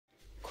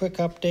quick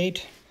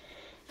update.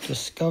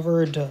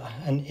 Discovered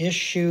an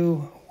issue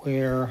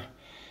where,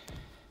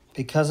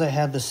 because I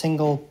had the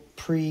single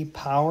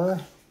pre-power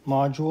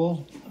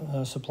module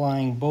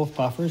supplying both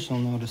buffers, you'll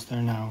notice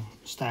they're now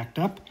stacked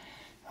up.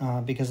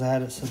 Because I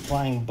had it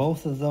supplying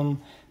both of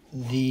them,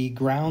 the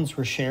grounds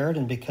were shared,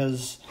 and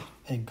because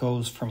it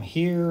goes from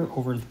here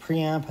over to the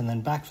preamp and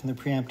then back from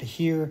the preamp to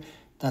here,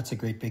 that's a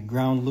great big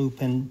ground loop,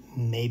 and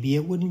maybe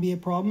it wouldn't be a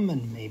problem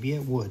and maybe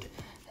it would.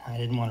 I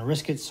didn't want to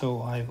risk it,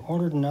 so I've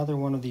ordered another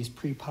one of these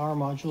pre-power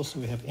modules so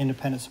we have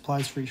independent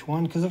supplies for each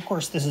one, because of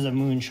course this is a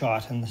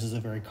moonshot and this is a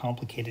very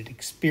complicated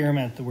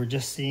experiment that we're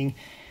just seeing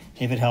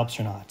if it helps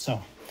or not.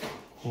 So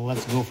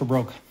let's go for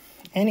broke.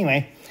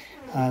 Anyway,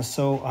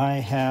 so I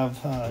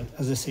have,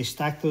 as I say,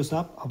 stacked those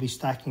up. I'll be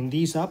stacking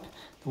these up.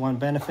 The one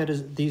benefit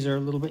is these are a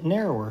little bit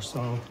narrower,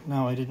 so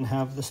now I didn't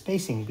have the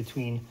spacing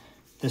between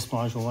this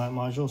module and that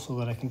module so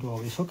that I can do all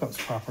these hookups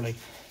properly.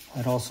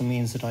 That also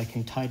means that I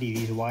can tidy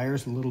these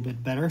wires a little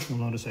bit better. You'll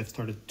notice I've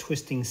started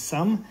twisting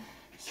some,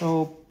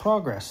 so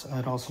progress.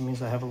 It also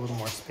means I have a little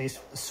more space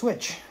for the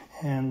switch,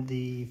 and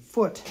the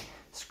foot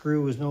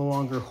screw is no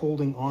longer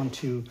holding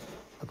onto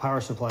the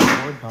power supply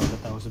cord. Not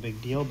that that was a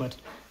big deal, but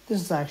this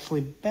is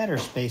actually better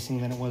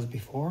spacing than it was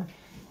before,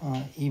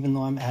 even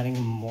though I'm adding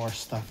more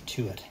stuff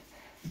to it.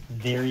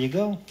 There you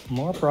go,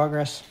 more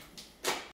progress.